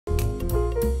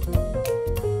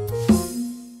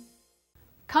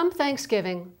Come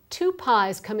Thanksgiving, two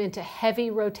pies come into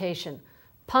heavy rotation,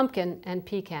 pumpkin and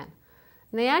pecan.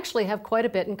 And they actually have quite a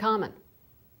bit in common.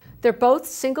 They're both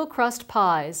single crust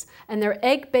pies, and their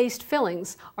egg-based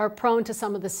fillings are prone to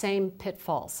some of the same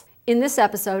pitfalls. In this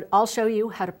episode, I'll show you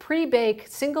how to pre-bake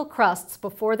single crusts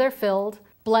before they're filled,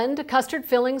 blend a custard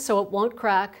filling so it won't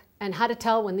crack, and how to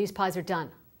tell when these pies are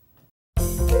done.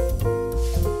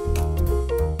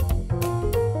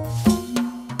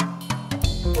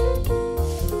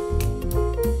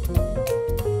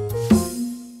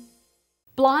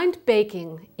 Blind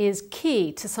baking is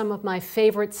key to some of my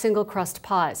favorite single crust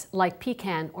pies, like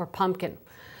pecan or pumpkin.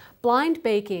 Blind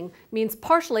baking means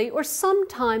partially or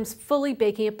sometimes fully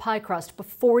baking a pie crust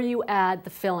before you add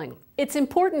the filling. It's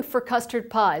important for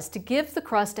custard pies to give the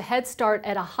crust a head start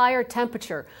at a higher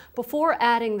temperature before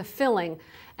adding the filling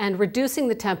and reducing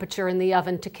the temperature in the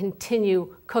oven to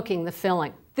continue cooking the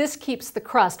filling. This keeps the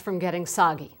crust from getting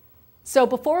soggy. So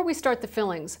before we start the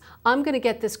fillings, I'm going to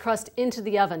get this crust into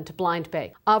the oven to blind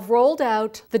bake. I've rolled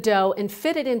out the dough and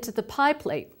fit it into the pie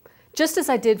plate, just as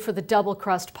I did for the double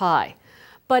crust pie.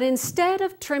 But instead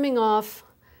of trimming off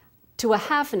to a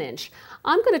 ½ inch,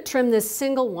 I'm going to trim this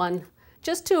single one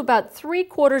just to about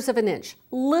 3/4 of an inch,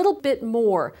 a little bit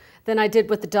more than I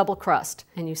did with the double crust.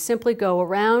 And you simply go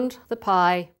around the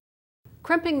pie.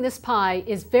 Crimping this pie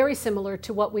is very similar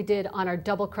to what we did on our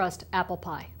double crust apple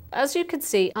pie. As you can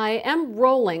see, I am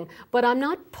rolling, but I'm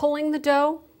not pulling the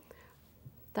dough.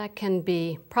 That can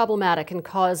be problematic and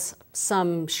cause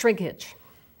some shrinkage.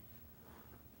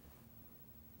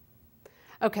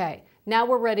 Okay, now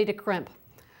we're ready to crimp.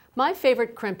 My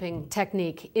favorite crimping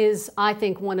technique is, I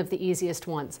think, one of the easiest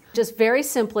ones. Just very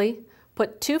simply,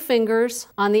 put 2 fingers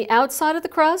on the outside of the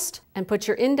crust and put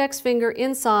your index finger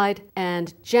inside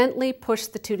and gently push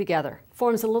the two together.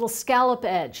 Forms a little scallop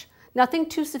edge. Nothing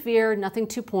too severe, nothing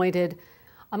too pointed.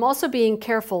 I'm also being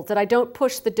careful that I don't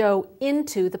push the dough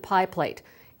into the pie plate,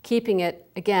 keeping it,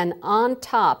 again, on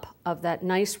top of that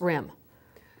nice rim.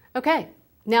 Okay,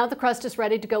 now the crust is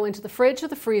ready to go into the fridge or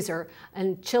the freezer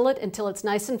and chill it until it's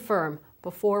nice and firm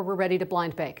before we're ready to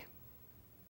blind bake.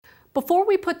 Before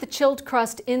we put the chilled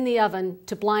crust in the oven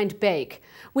to blind bake,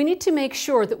 we need to make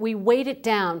sure that we weight it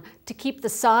down to keep the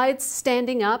sides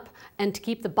standing up and to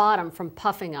keep the bottom from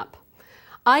puffing up.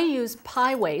 I use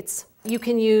pie weights. You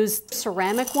can use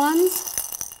ceramic ones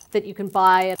that you can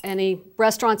buy at any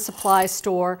restaurant supply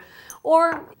store,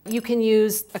 or you can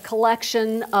use a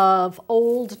collection of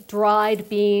old dried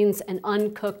beans and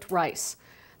uncooked rice.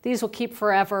 These will keep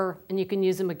forever and you can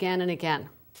use them again and again.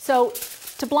 So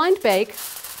to blind bake,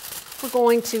 we're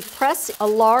going to press a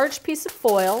large piece of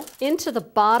foil into the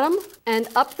bottom and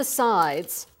up the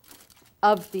sides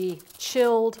of the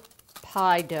chilled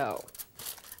pie dough.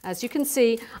 As you can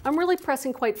see, I'm really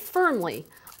pressing quite firmly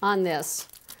on this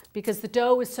because the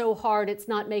dough is so hard it's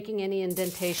not making any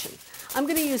indentation. I'm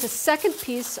going to use a second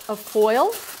piece of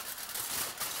foil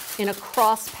in a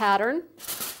cross pattern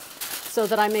so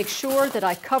that I make sure that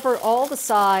I cover all the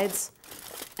sides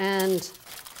and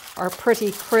our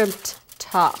pretty crimped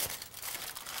top.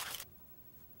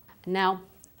 Now,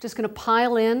 just going to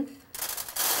pile in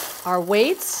our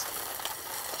weights.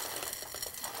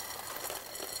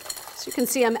 So you can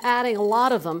see I'm adding a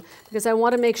lot of them because I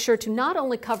want to make sure to not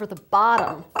only cover the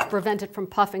bottom to prevent it from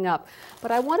puffing up,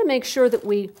 but I want to make sure that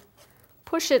we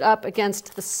push it up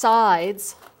against the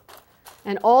sides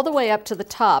and all the way up to the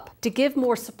top to give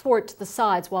more support to the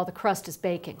sides while the crust is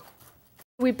baking.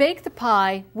 We bake the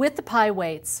pie with the pie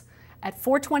weights at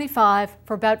 425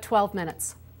 for about 12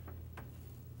 minutes.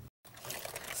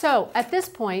 So at this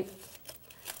point,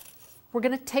 we're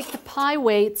going to take the pie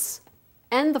weights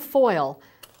and the foil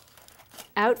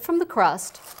out from the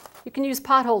crust. You can use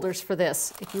pot holders for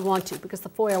this if you want to because the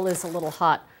foil is a little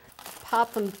hot.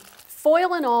 Pop them,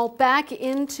 foil and all, back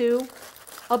into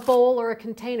a bowl or a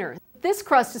container. This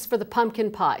crust is for the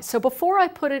pumpkin pie. So before I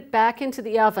put it back into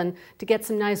the oven to get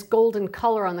some nice golden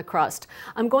color on the crust,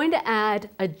 I'm going to add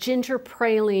a ginger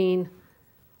praline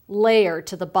layer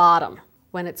to the bottom.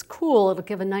 When it's cool, it'll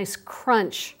give a nice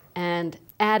crunch and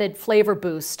added flavor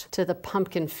boost to the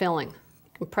pumpkin filling.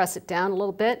 Press it down a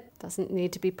little bit. Doesn't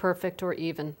need to be perfect or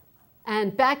even.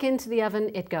 And back into the oven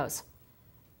it goes.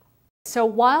 So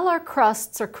while our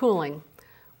crusts are cooling,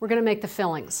 we're going to make the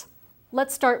fillings.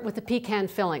 Let's start with the pecan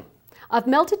filling. I've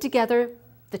melted together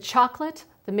the chocolate,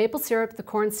 the maple syrup, the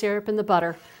corn syrup, and the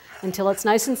butter until it's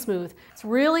nice and smooth. It's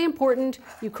really important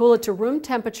you cool it to room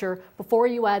temperature before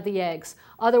you add the eggs.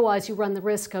 Otherwise, you run the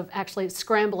risk of actually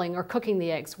scrambling or cooking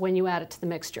the eggs when you add it to the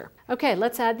mixture. Okay,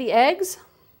 let's add the eggs.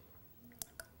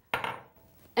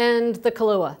 And the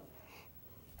Kahlua.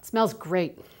 It smells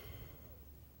great.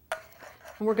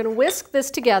 And we're going to whisk this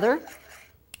together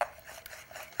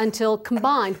until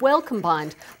combined, well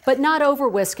combined, but not over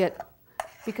whisk it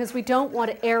because we don't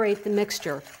want to aerate the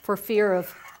mixture for fear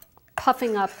of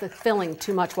puffing up the filling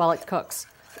too much while it cooks.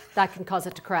 That can cause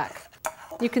it to crack.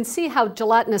 You can see how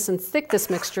gelatinous and thick this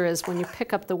mixture is when you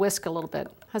pick up the whisk a little bit.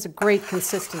 It has a great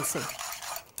consistency.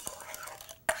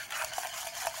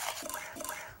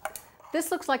 This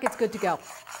looks like it's good to go.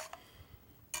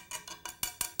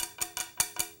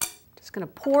 Just going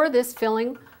to pour this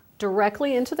filling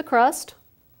directly into the crust,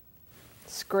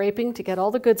 scraping to get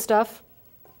all the good stuff.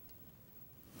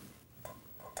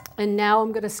 And now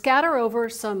I'm going to scatter over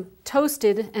some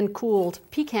toasted and cooled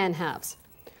pecan halves.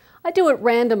 I do it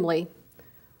randomly.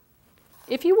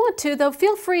 If you want to, though,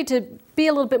 feel free to be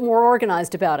a little bit more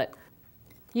organized about it.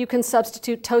 You can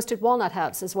substitute toasted walnut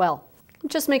halves as well. I'm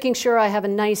just making sure I have a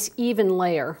nice even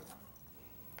layer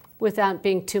without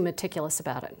being too meticulous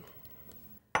about it.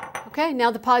 Okay,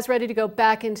 now the pie's ready to go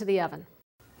back into the oven.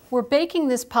 We're baking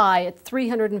this pie at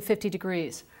 350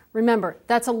 degrees. Remember,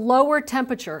 that's a lower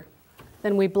temperature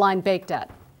than we blind baked at.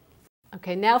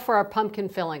 Okay, now for our pumpkin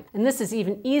filling. And this is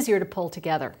even easier to pull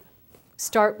together.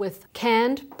 Start with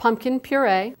canned pumpkin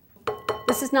puree.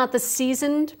 This is not the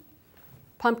seasoned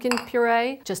pumpkin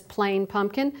puree, just plain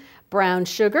pumpkin. Brown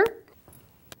sugar,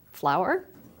 flour,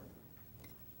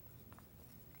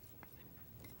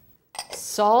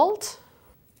 salt,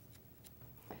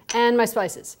 and my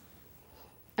spices.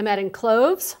 I'm adding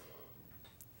cloves,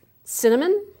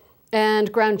 cinnamon,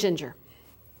 and ground ginger.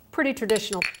 Pretty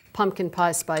traditional pumpkin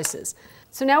pie spices.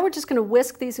 So now we're just going to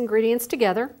whisk these ingredients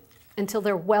together until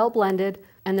they're well blended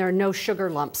and there are no sugar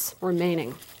lumps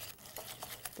remaining.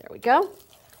 There we go.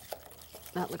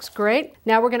 That looks great.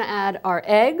 Now we're going to add our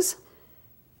eggs,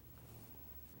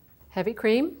 heavy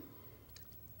cream,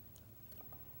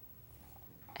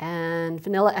 and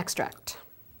vanilla extract.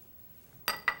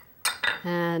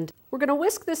 And we're going to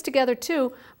whisk this together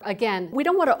too. Again, we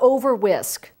don't want to over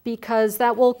whisk because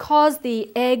that will cause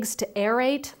the eggs to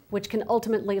aerate, which can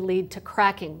ultimately lead to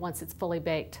cracking once it's fully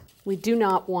baked. We do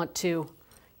not want to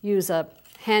use a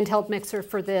handheld mixer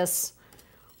for this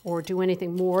or do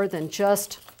anything more than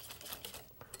just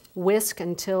whisk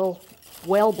until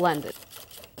well blended.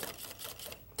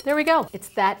 There we go. It's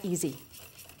that easy.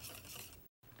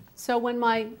 So when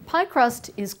my pie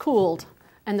crust is cooled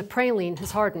and the praline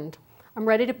has hardened, I'm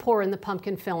ready to pour in the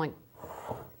pumpkin filling.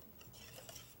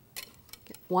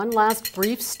 Give one last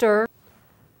brief stir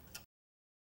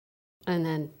and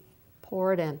then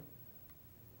pour it in.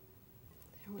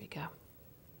 There we go.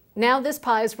 Now this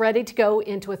pie is ready to go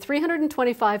into a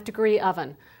 325-degree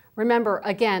oven. Remember,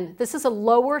 again, this is a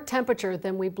lower temperature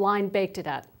than we blind baked it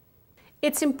at.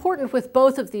 It's important with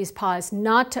both of these pies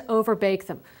not to overbake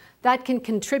them. That can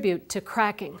contribute to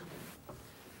cracking.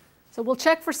 So we'll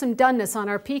check for some doneness on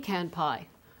our pecan pie.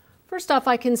 First off,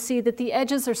 I can see that the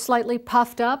edges are slightly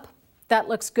puffed up. That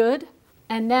looks good.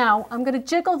 And now I'm going to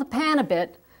jiggle the pan a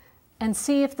bit and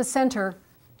see if the center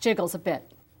jiggles a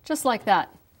bit, just like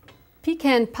that.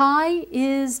 Pecan pie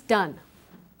is done.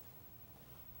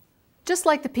 Just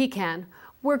like the pecan,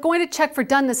 we're going to check for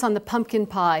doneness on the pumpkin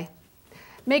pie,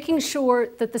 making sure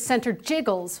that the center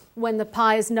jiggles when the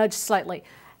pie is nudged slightly,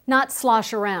 not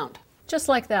slosh around, just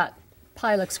like that.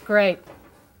 Pie looks great.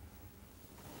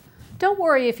 Don't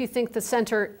worry if you think the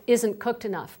center isn't cooked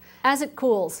enough. As it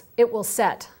cools, it will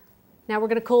set. Now we're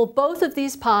going to cool both of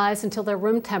these pies until they're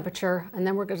room temperature, and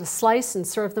then we're going to slice and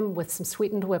serve them with some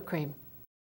sweetened whipped cream.